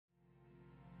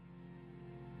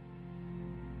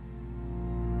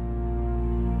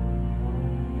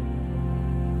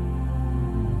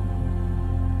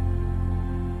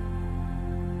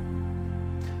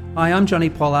Hi, I'm Johnny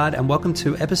Pollard, and welcome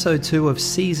to episode 2 of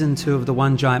season 2 of the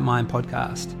One Giant Mind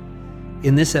podcast.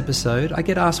 In this episode, I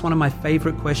get asked one of my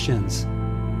favorite questions: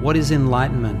 what is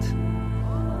enlightenment?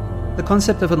 The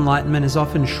concept of enlightenment is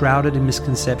often shrouded in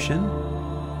misconception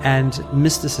and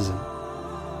mysticism,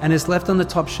 and is left on the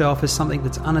top shelf as something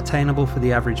that's unattainable for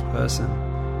the average person.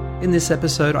 In this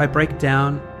episode, I break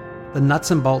down the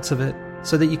nuts and bolts of it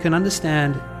so that you can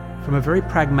understand from a very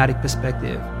pragmatic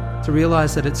perspective, to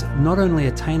realize that it's not only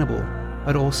attainable,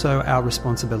 but also our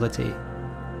responsibility.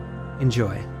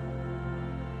 Enjoy.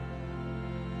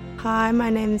 Hi, my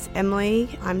name's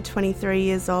Emily. I'm 23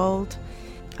 years old.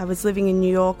 I was living in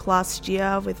New York last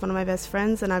year with one of my best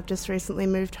friends, and I've just recently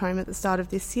moved home at the start of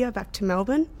this year back to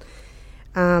Melbourne.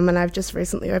 And I've just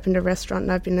recently opened a restaurant,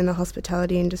 and I've been in the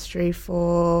hospitality industry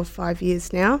for 5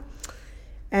 years now.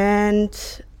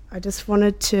 And I just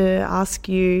wanted to ask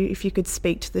you if you could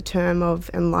speak to the term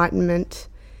of enlightenment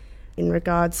in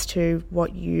regards to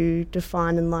what you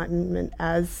define enlightenment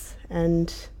as,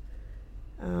 and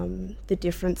the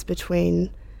difference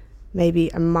between maybe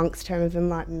a monk's term of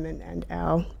enlightenment and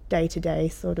our day-to-day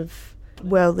sort of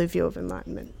worldly view of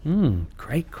enlightenment.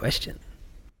 Great question.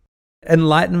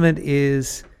 Enlightenment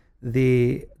is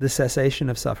the cessation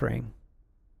of suffering.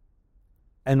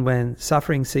 And when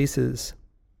suffering ceases,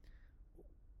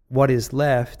 what is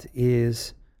left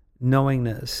is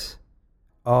knowingness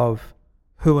of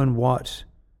who and what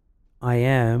I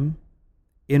am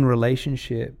in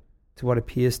relationship to what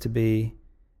appears to be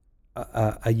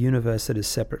a universe that is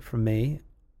separate from me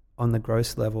on the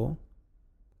gross level,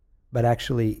 but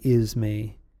actually is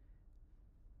me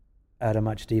at a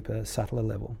much deeper, subtler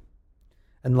level.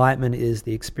 Enlightenment is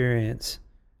the experience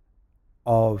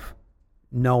of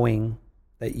knowing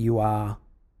that you are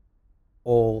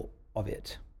all of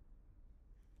it.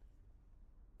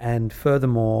 And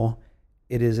furthermore,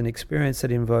 it is an experience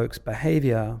that invokes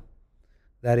behavior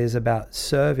that is about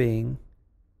serving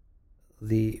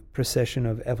the procession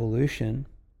of evolution,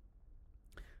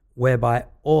 whereby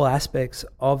all aspects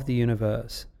of the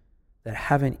universe that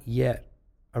haven't yet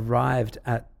arrived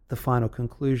at the final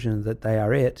conclusion that they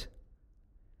are it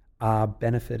are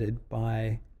benefited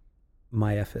by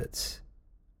my efforts,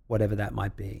 whatever that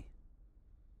might be.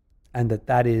 And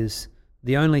that is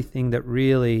the only thing that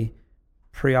really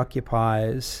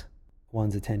preoccupies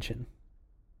one's attention.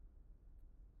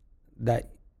 That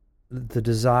the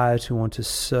desire to want to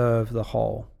serve the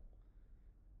whole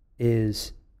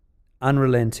is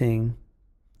unrelenting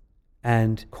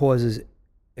and causes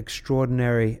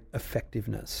extraordinary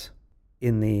effectiveness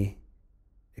in the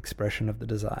expression of the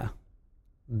desire.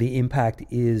 The impact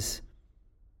is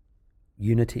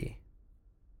unity,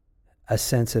 a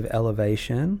sense of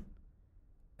elevation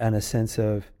and a sense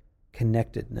of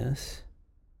connectedness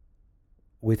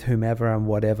with whomever and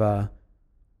whatever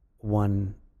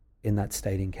one in that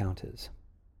state encounters.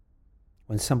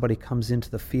 When somebody comes into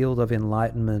the field of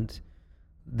enlightenment,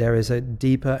 there is a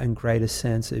deeper and greater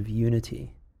sense of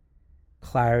unity,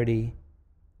 clarity,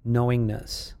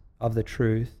 knowingness of the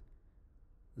truth.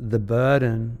 The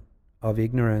burden of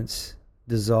ignorance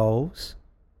dissolves,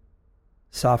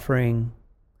 suffering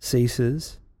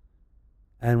ceases,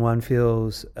 and one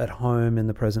feels at home in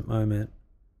the present moment.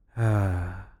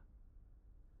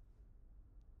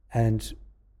 And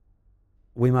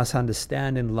we must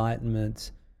understand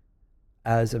enlightenment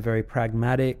as a very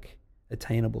pragmatic,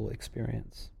 attainable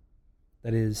experience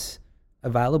that is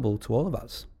available to all of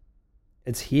us.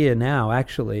 It's here now,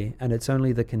 actually, and it's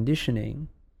only the conditioning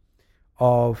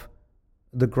of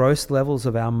the gross levels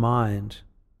of our mind,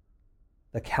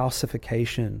 the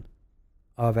calcification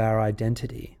of our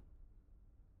identity,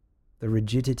 the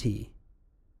rigidity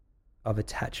of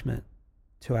attachment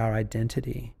to our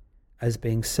identity as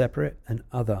being separate and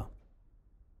other.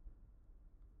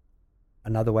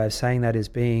 Another way of saying that is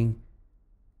being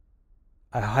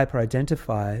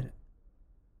hyper-identified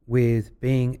with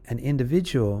being an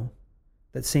individual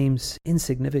that seems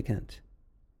insignificant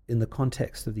in the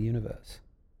context of the universe,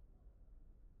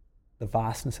 the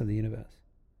vastness of the universe.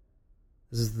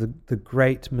 This is the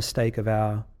great mistake of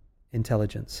our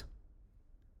intelligence,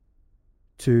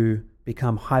 to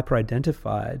become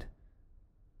hyper-identified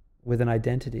with an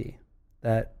identity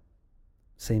that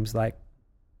seems like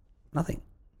nothing.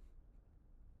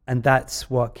 And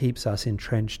that's what keeps us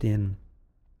entrenched in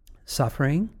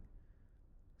suffering,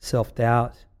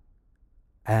 self-doubt,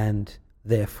 and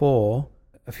therefore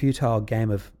a futile game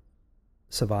of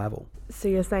survival. So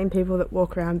you're saying people that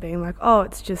walk around being like, oh,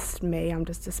 it's just me, I'm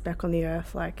just a speck on the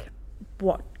earth, like,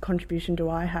 what contribution do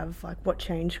I have? Like, what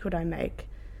change could I make?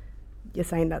 You're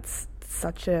saying that's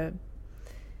such a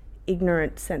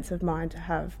ignorant sense of mind to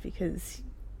have, because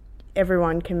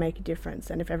everyone can make a difference,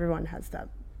 and if everyone has that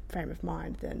frame of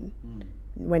mind, then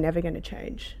we're never going to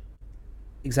change.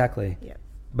 Exactly. Yeah.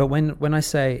 But when I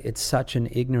say it's such an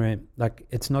ignorant, like,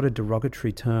 it's not a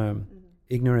derogatory term.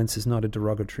 Ignorance is not a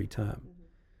derogatory term.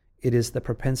 It is the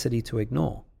propensity to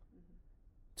ignore,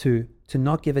 to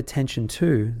not give attention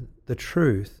to the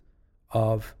truth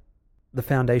of the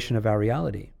foundation of our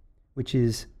reality, which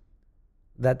is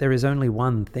that there is only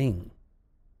one thing.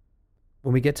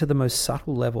 When we get to the most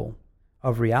subtle level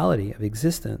of reality, of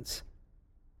existence,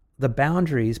 the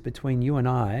boundaries between you and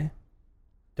I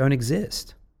don't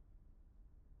exist.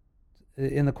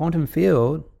 In the quantum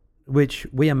field, which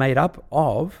we are made up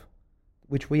of,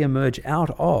 which we emerge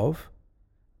out of,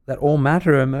 that all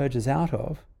matter emerges out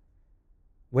of,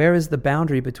 where is the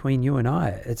boundary between you and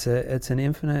I? It's an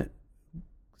infinite,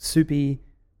 soupy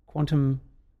quantum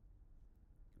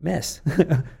mess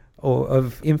or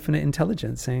of infinite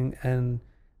intelligence and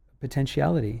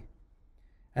potentiality.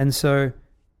 And so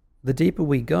the deeper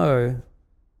we go,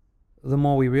 the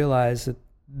more we realize that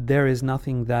there is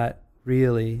nothing that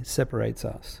really separates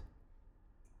us.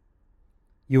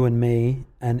 You and me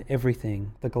and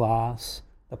everything, the glass,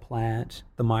 the plant,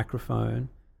 the microphone,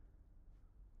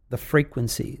 the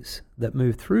frequencies that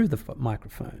move through the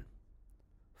microphone,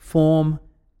 form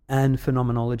and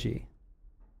phenomenology.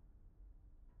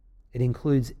 It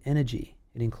includes energy.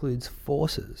 It includes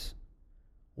forces.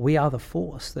 We are the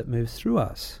force that moves through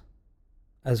us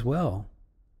as well.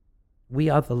 We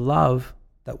are the love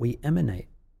that we emanate.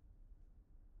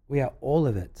 We are all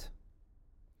of it.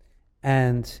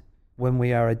 And when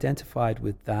we are identified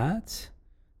with that,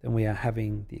 then we are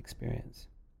having the experience.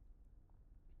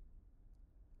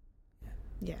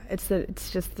 Yeah, it's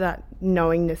just that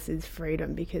knowingness is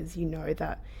freedom, because you know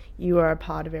that you are a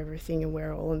part of everything and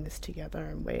we're all in this together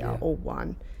and we are all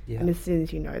one. Yeah. And as soon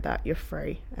as you know that, you're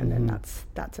free, and then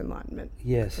that's enlightenment.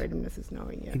 Yes. Freedomness is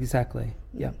knowing. Yeah. Exactly.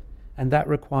 Yeah. And that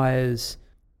requires,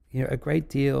 a great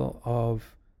deal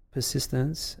of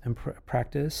persistence and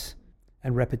practice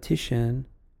and repetition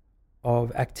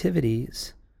of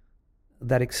activities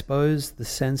that expose the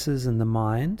senses and the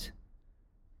mind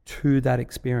to that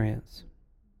experience.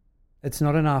 It's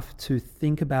not enough to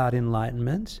think about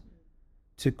enlightenment,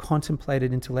 to contemplate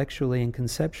it intellectually and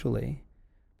conceptually,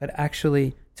 but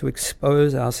actually to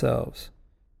expose ourselves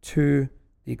to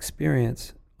the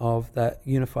experience of that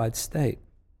unified state.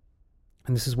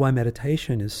 And this is why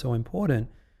meditation is so important,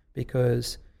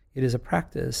 because it is a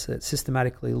practice that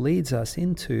systematically leads us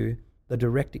into the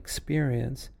direct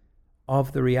experience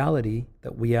of the reality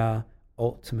that we are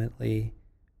ultimately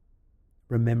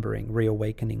remembering,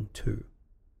 reawakening to.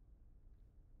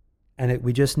 And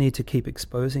we just need to keep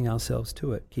exposing ourselves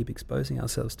to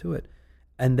it,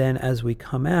 And then as we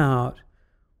come out,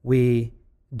 we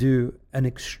do an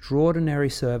extraordinary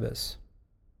service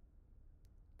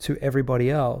to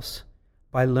everybody else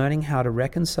by learning how to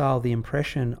reconcile the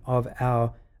impression of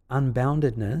our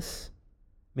unboundedness,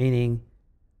 meaning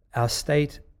our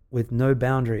state with no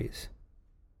boundaries.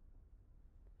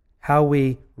 How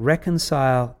we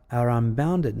reconcile our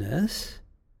unboundedness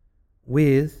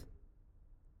with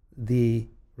the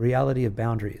reality of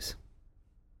boundaries.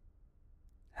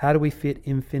 How do we fit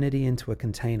infinity into a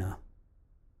container?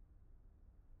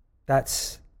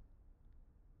 That's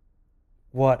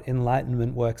what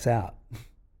enlightenment works out.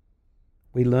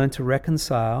 We learn to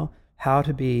reconcile how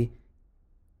to be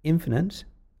infinite,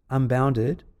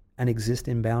 unbounded, and exist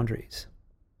in boundaries.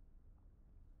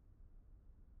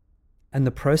 And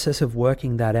the process of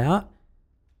working that out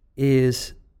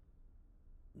is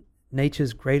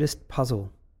nature's greatest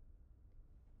puzzle.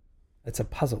 It's a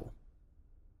puzzle.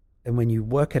 And when you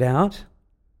work it out,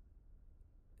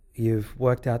 you've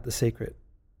worked out the secret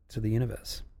to the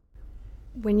universe.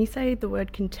 When you say the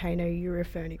word container, you're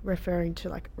referring to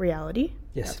like reality?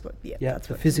 Yes. That's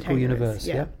the physical universe.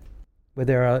 Yeah. Where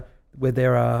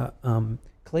there are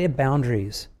clear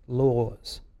boundaries,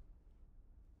 laws,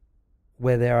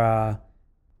 where there are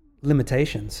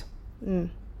limitations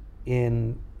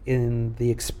in the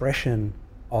expression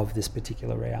of this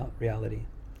particular reality.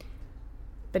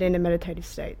 But in a meditative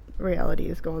state, reality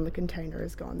is gone, the container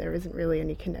is gone. There isn't really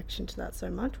any connection to that so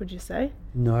much, would you say?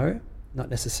 No, not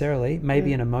necessarily.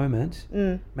 Maybe in a moment.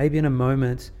 Maybe in a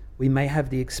moment we may have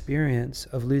the experience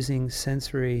of losing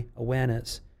sensory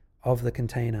awareness of the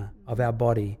container, of our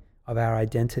body, of our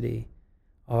identity,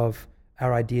 of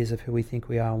our ideas of who we think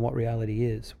we are and what reality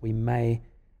is. We may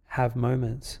have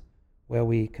moments where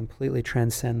we completely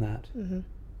transcend that.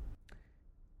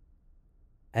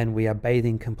 And we are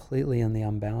bathing completely in the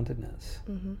unboundedness.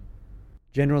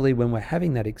 Generally, when we're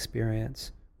having that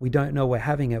experience, we don't know we're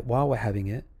having it while we're having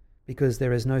it, because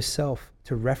there is no self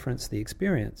to reference the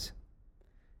experience.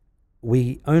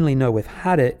 we only know we've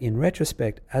had it in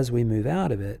retrospect as we move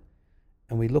out of it,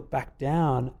 and we look back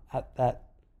down at that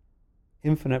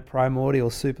infinite primordial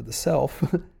soup of the self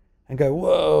and go,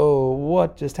 whoa,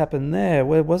 what just happened there?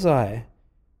 Where was I?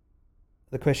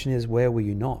 The question is, where were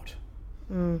you not?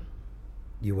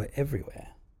 You were everywhere.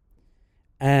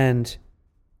 And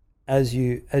as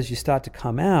you start to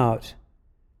come out,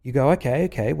 you go,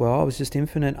 okay, well, I was just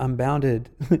infinite, unbounded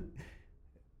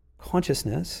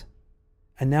consciousness,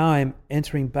 and now I'm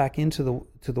entering back into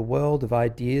the world of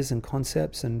ideas and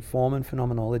concepts and form and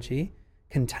phenomenology,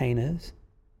 containers.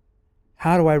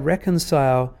 How do I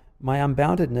reconcile my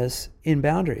unboundedness in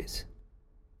boundaries?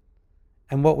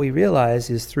 And what we realize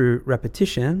is through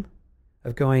repetition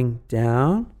of going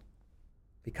down,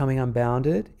 becoming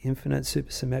unbounded, infinite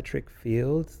supersymmetric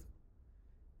field,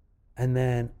 and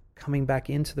then coming back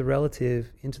into the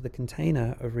relative, into the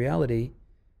container of reality.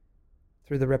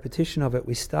 Through the repetition of it,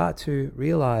 we start to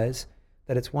realize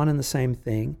that it's one and the same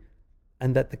thing,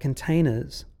 and that the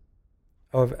containers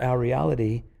of our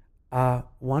reality are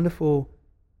wonderful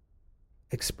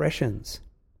expressions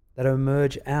that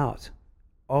emerge out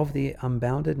of the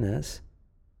unboundedness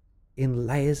in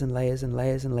layers and layers and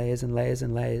layers and layers and layers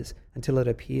and layers until it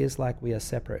appears like we are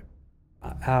separate.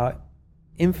 Our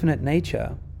infinite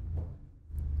nature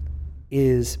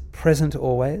is present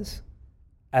always,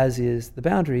 as is the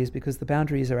boundaries, because the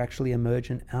boundaries are actually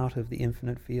emergent out of the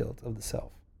infinite field of the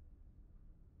self.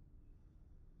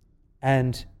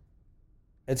 And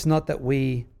it's not that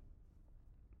we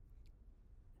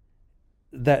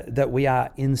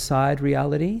are inside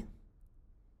reality,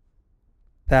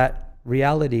 that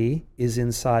reality is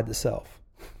inside the self.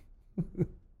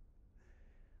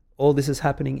 All this is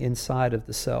happening inside of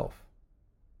the self.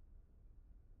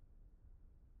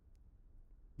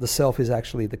 The self is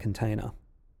actually the container.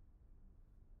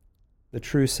 The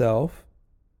true self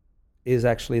is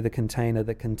actually the container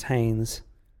that contains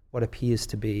what appears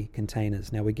to be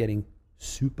containers. Now we're getting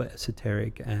super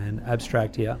esoteric and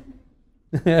abstract here.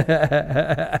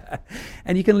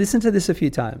 And you can listen to this a few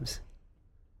times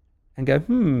and go,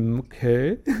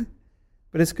 okay.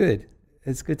 But it's good.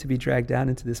 It's good to be dragged down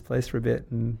into this place for a bit.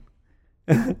 And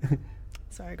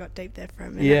Sorry, I got deep there for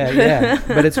a minute. Yeah.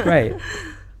 But it's great.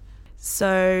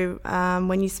 So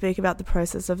when you speak about the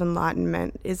process of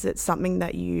enlightenment, is it something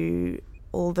that you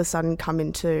all of a sudden come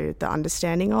into the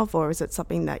understanding of, or is it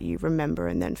something that you remember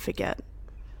and then forget?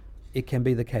 It can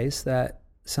be the case that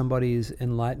somebody's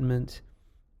enlightenment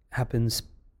happens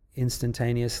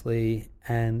instantaneously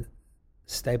and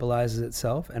stabilizes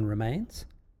itself and remains.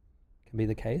 It can be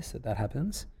the case that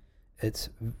happens. It's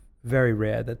very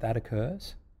rare that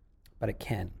occurs, but it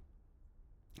can,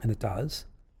 and it does.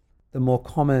 The more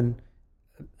common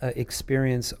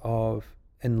experience of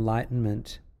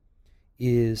enlightenment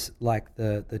is like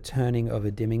the turning of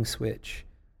a dimming switch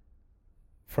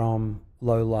from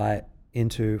low light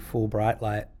into full bright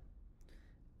light,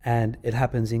 and it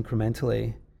happens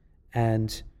incrementally,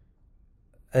 and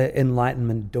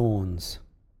enlightenment dawns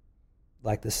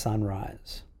like the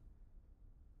sunrise.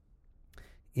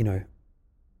 You know,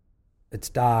 it's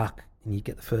dark and you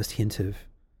get the first hint of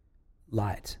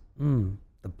light.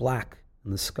 The black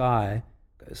in the sky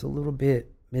goes a little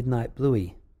bit midnight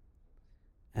bluey,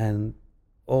 and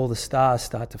all the stars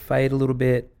start to fade a little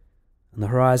bit. On the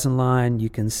horizon line, you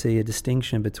can see a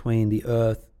distinction between the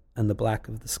earth and the black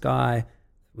of the sky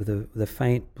with a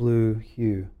faint blue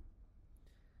hue.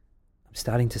 I'm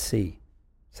starting to see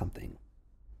something.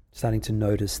 I'm starting to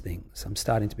notice things. I'm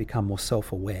starting to become more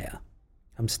self-aware.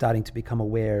 I'm starting to become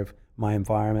aware of my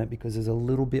environment because there's a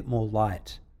little bit more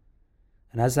light.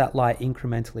 And as that light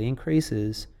incrementally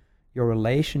increases, your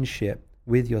relationship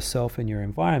with yourself and your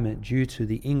environment, due to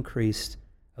the increased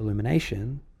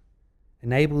illumination,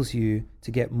 enables you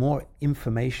to get more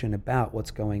information about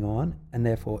what's going on and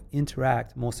therefore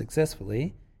interact more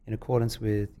successfully in accordance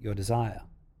with your desire.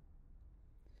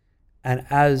 And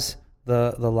as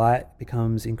the light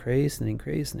becomes increased and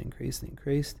increased and increased and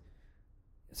increased,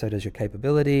 so does your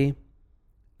capability.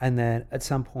 And then at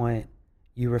some point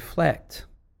you reflect.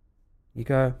 You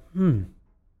go,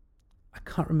 I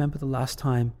can't remember the last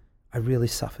time I really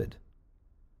suffered.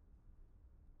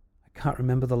 I can't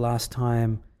remember the last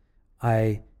time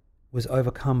I was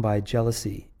overcome by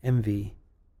jealousy, envy,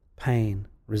 pain,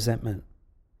 resentment,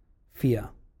 fear,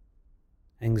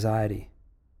 anxiety.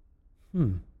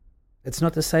 It's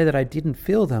not to say that I didn't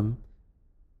feel them,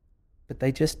 but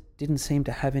they just didn't seem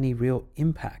to have any real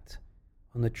impact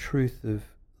on the truth of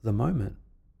the moment.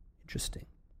 Interesting.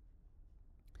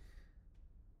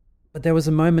 But there was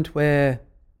a moment where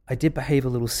I did behave a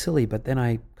little silly, but then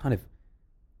I kind of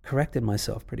corrected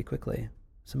myself pretty quickly.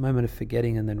 It's a moment of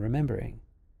forgetting and then remembering.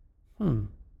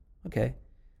 Okay.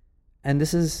 And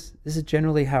this is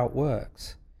generally how it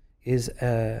works, is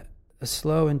a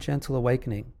slow and gentle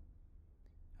awakening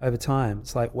over time.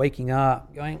 It's like waking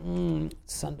up, going,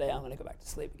 it's Sunday, I'm going to go back to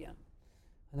sleep again.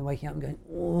 And then waking up and going,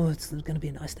 oh, it's going to be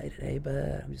a nice day today, but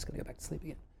I'm just going to go back to sleep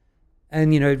again.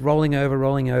 And, rolling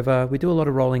over. We do a lot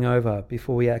of rolling over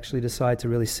before we actually decide to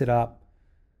really sit up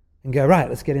and go, right,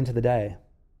 let's get into the day.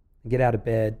 And get out of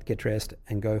bed, get dressed,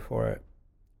 and go for it.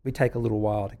 We take a little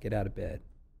while to get out of bed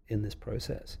in this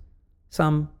process.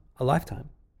 Some, a lifetime.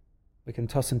 We can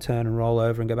toss and turn and roll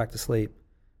over and go back to sleep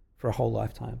for a whole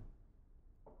lifetime.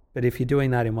 But if you're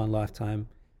doing that in one lifetime,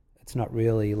 it's not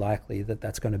really likely that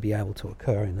that's going to be able to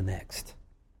occur in the next.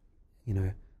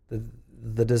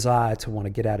 The desire to want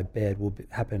to get out of bed will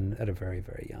happen at a very,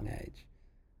 very young age,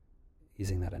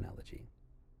 using that analogy.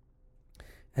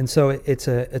 And so it's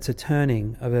a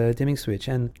turning of a dimming switch.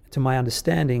 And to my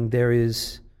understanding,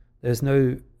 there's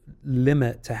no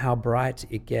limit to how bright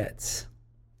it gets.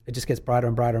 It just gets brighter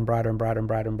and brighter and brighter and brighter and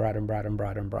brighter and brighter and brighter and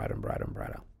brighter and brighter and brighter and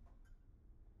brighter.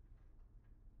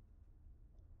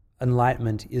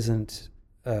 Enlightenment isn't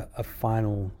a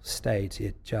final state.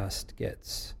 It just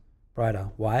gets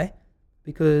brighter. Why?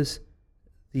 Because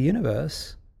the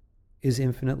universe is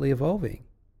infinitely evolving.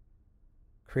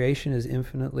 Creation is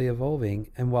infinitely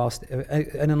evolving. And whilst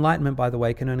an enlightenment, by the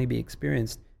way, can only be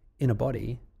experienced in a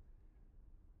body,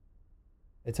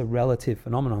 it's a relative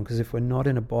phenomenon, because if we're not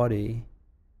in a body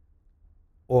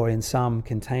or in some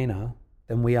container,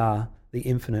 then we are the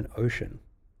infinite ocean.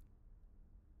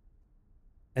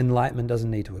 Enlightenment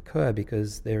doesn't need to occur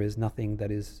because there is nothing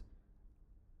that is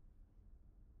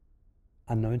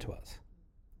unknown to us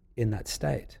in that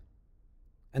state.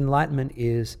 Enlightenment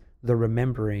is the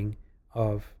remembering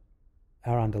of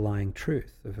our underlying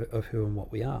truth of who and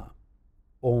what we are,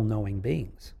 all-knowing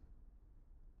beings.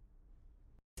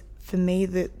 For me,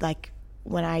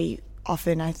 when I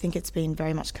think it's been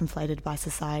very much conflated by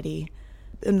society.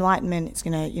 Enlightenment,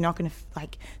 you're not gonna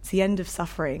it's the end of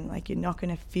suffering. You're not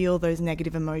gonna feel those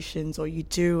negative emotions, or you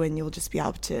do, and you'll just be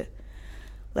able to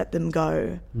let them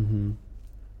go. Mm-hmm.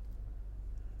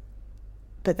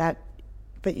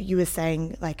 But you were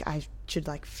saying I should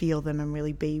feel them and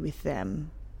really be with them,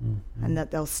 mm-hmm. and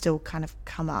that they'll still kind of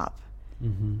come up.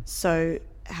 Mm-hmm. So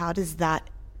how does that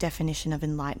definition of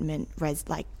enlightenment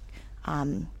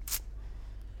how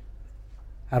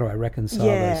do I reconcile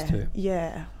those two?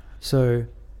 Yeah. So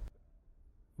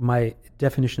my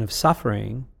definition of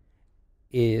suffering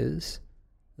is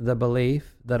the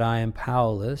belief that I am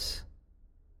powerless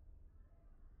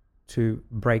to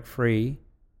break free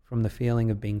from the feeling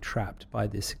of being trapped by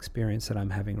this experience that I'm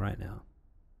having right now.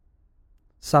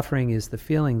 Suffering is the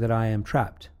feeling that I am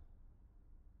trapped.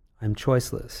 I'm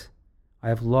choiceless. I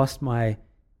have lost my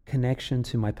connection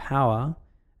to my power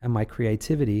and my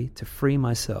creativity to free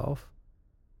myself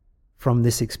from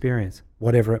this experience,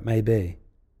 whatever it may be.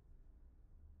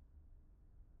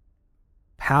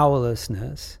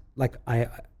 Powerlessness,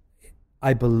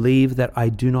 I believe that I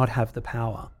do not have the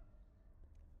power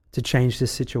to change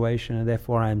this situation, and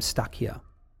therefore I am stuck here.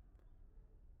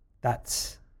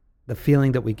 That's the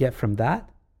feeling that we get from that,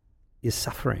 is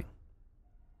suffering,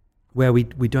 where we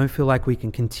don't feel like we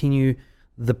can continue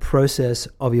the process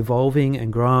of evolving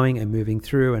and growing and moving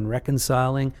through and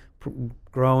reconciling,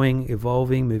 growing,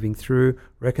 evolving, moving through,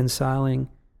 reconciling,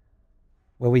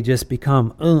 where we just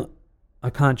become, I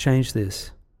can't change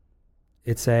this.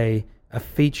 It's a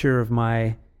feature of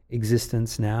my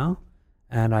existence now,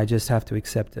 and I just have to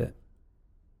accept it.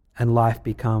 And life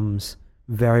becomes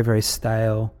very, very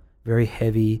stale, very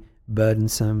heavy,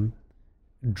 burdensome,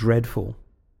 dreadful,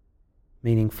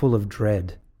 meaning full of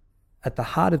dread. At the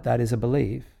heart of that is a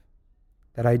belief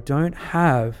that I don't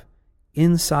have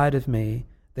inside of me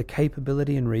the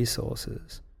capability and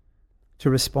resources to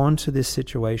respond to this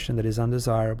situation that is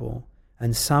undesirable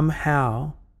and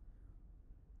somehow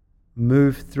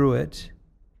move through it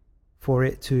for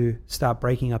it to start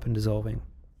breaking up and dissolving.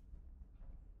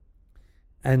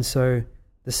 And so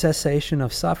the cessation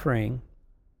of suffering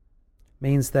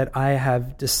means that I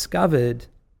have discovered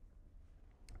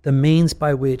the means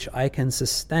by which I can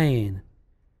sustain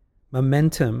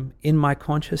momentum in my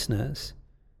consciousness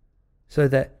so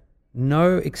that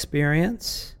no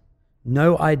experience,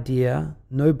 no idea,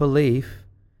 no belief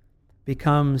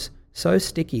becomes so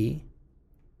sticky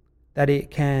that it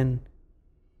can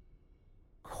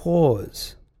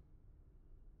cause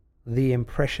the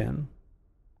impression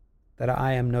that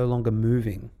I am no longer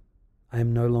moving, I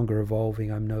am no longer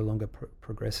evolving, I'm no longer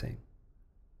progressing.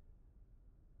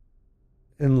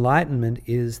 Enlightenment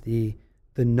is the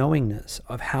knowingness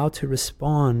of how to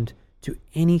respond to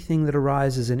anything that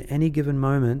arises in any given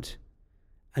moment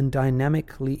and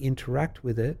dynamically interact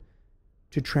with it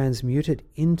to transmute it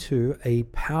into a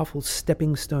powerful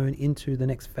stepping stone into the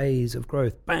next phase of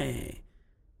growth. Bang,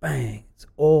 bang. It's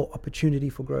all opportunity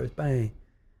for growth. Bang.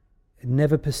 It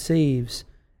never perceives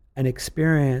an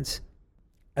experience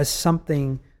as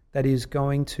something that is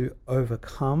going to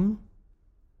overcome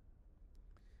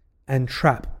and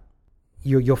trap.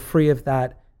 You're free of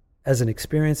that as an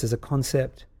experience, as a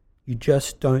concept. You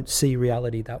just don't see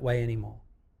reality that way anymore.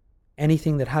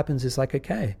 Anything that happens is like,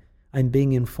 okay, I'm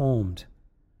being informed.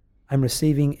 I'm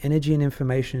receiving energy and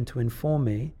information to inform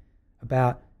me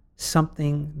about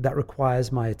something that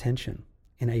requires my attention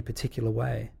in a particular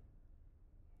way.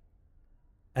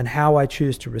 And how I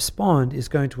choose to respond is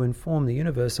going to inform the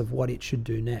universe of what it should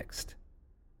do next.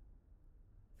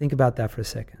 Think about that for a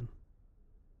second.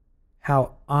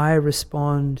 How I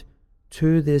respond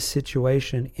to this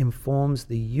situation informs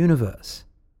the universe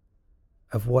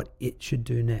of what it should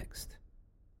do next.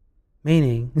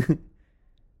 Meaning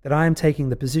that I am taking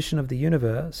the position of the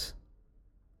universe,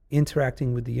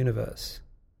 interacting with the universe.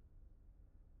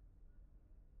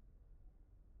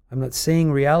 I'm not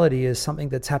seeing reality as something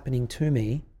that's happening to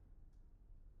me,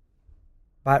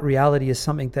 but reality is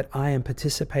something that I am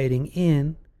participating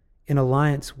in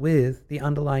alliance with the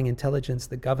underlying intelligence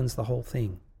that governs the whole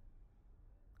thing.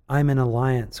 I'm in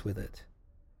alliance with it.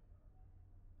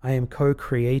 I am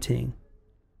co-creating,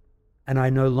 and I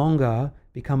no longer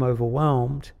become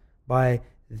overwhelmed by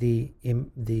the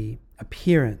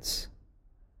appearance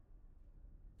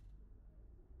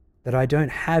that I don't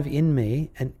have in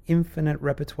me an infinite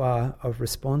repertoire of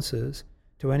responses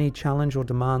to any challenge or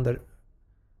demand that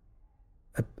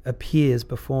appears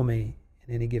before me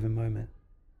in any given moment.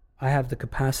 I have the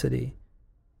capacity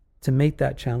to meet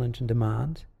that challenge and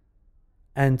demand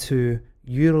and to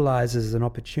utilize as an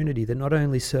opportunity that not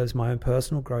only serves my own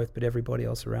personal growth, but everybody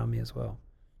else around me as well.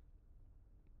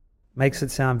 Makes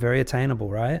it sound very attainable,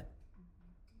 right?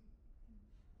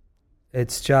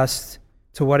 It's just,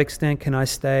 to what extent can I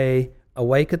stay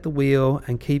awake at the wheel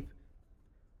and keep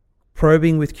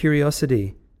probing with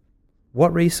curiosity?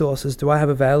 What resources do I have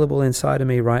available inside of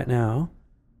me right now,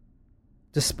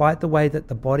 despite the way that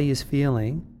the body is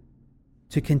feeling,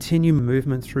 to continue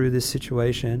movement through this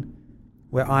situation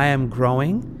where I am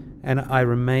growing and I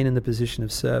remain in the position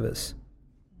of service?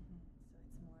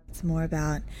 It's more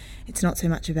about, it's not so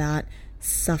much about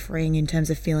suffering in terms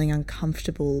of feeling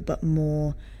uncomfortable, but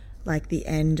more like the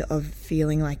end of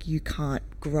feeling like you can't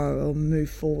grow or move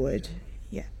forward.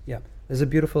 Yeah. Yeah. There's a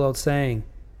beautiful old saying: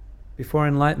 before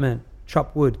enlightenment,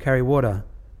 chop wood, carry water.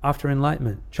 After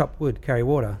enlightenment, chop wood, carry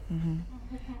water.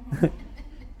 Mm-hmm.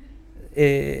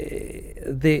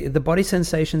 The body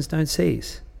sensations don't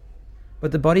cease,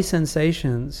 but the body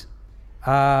sensations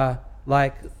are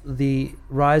like the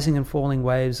rising and falling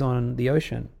waves on the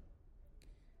ocean.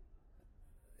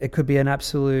 It could be an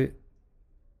absolute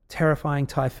terrifying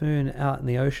typhoon out in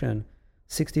the ocean,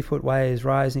 60-foot waves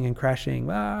rising and crashing.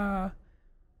 Ah.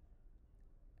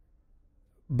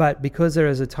 But because there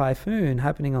is a typhoon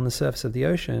happening on the surface of the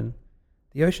ocean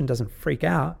doesn't freak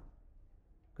out,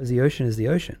 because the ocean is the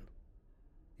ocean.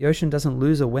 The ocean doesn't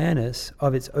lose awareness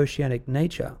of its oceanic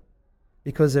nature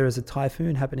because there is a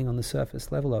typhoon happening on the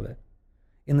surface level of it.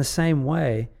 In the same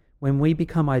way, when we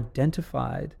become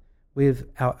identified with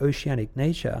our oceanic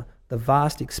nature, the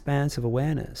vast expanse of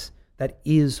awareness that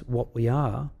is what we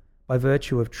are, by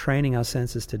virtue of training our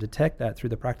senses to detect that through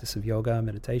the practice of yoga,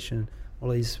 meditation, all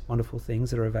these wonderful things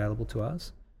that are available to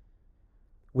us,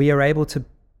 we are able to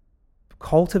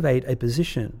cultivate a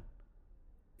position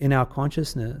in our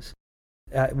consciousness.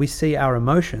 We see our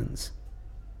emotions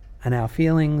and our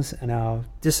feelings and our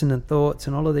dissonant thoughts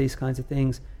and all of these kinds of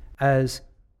things as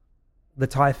the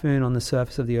typhoon on the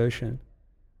surface of the ocean,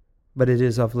 but it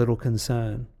is of little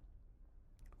concern,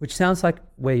 which sounds like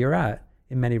where you're at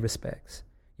in many respects.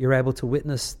 You're able to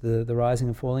witness the rising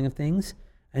and falling of things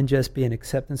and just be in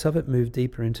acceptance of it, move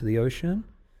deeper into the ocean,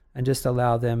 and just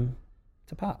allow them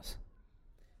to pass.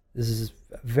 This is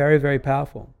very, very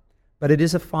powerful. But it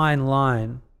is a fine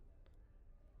line,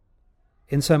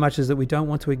 in so much as that we don't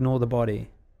want to ignore the body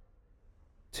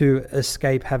to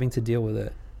escape having to deal with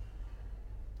it.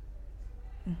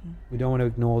 Mm-hmm. We don't want to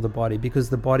ignore the body, because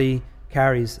the body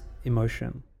carries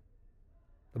emotion.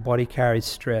 The body carries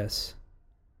stress.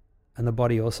 And the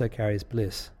body also carries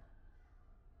bliss.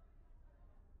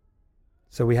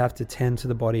 So we have to tend to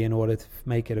the body in order to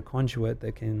make it a conduit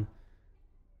that can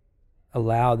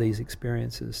allow these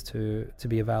experiences to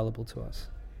be available to us.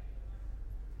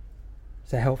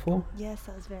 Is that helpful? Yes,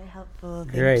 that was very helpful.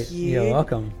 Great. Thank you. You're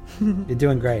welcome. You're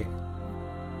doing great.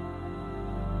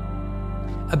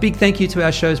 A big thank you to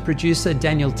our show's producer,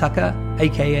 Daniel Tucker,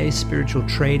 aka Spiritual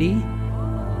Tradie,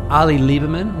 Ali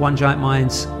Lieberman, One Giant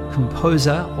Mind's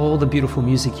composer. All the beautiful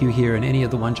music you hear in any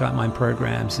of the One Giant Mind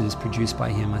programs is produced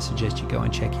by him. I suggest you go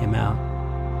and check him out.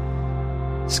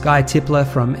 Sky Tipler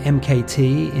from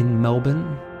MKT in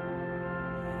Melbourne.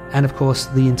 And of course,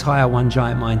 the entire One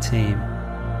Giant Mind team.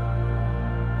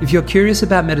 If you're curious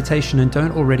about meditation and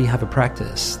don't already have a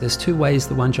practice, there's 2 ways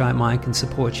the One Giant Mind can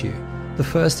support you. The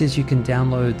first is you can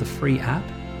download the free app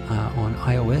on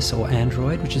iOS or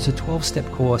Android, which is a 12-step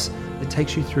course that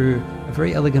takes you through a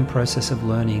very elegant process of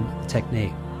learning the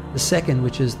technique. The second,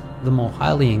 which is the more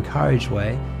highly encouraged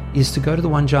way, is to go to the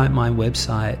One Giant Mind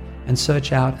website and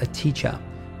search out a teacher.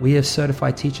 We have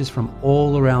certified teachers from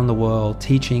all around the world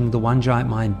teaching the One Giant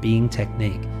Mind being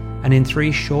technique. And in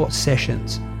 3 short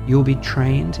sessions, you'll be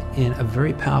trained in a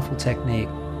very powerful technique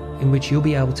in which you'll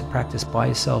be able to practice by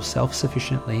yourself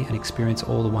self-sufficiently and experience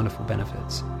all the wonderful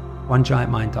benefits.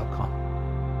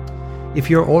 OneGiantMind.com.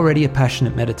 If you're already a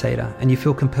passionate meditator and you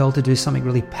feel compelled to do something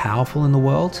really powerful in the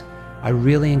world, I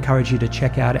really encourage you to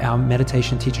check out our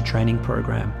meditation teacher training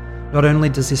program. Not only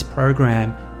does this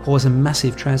program cause a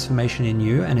massive transformation in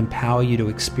you and empower you to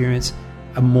experience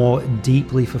a more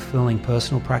deeply fulfilling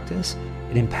personal practice,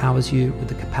 it empowers you with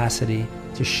the capacity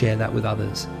to share that with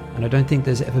others. And I don't think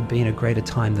there's ever been a greater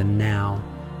time than now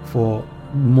for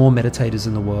more meditators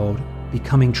in the world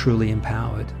becoming truly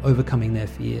empowered, overcoming their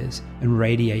fears, and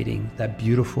radiating that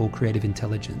beautiful creative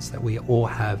intelligence that we all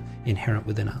have inherent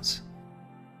within us.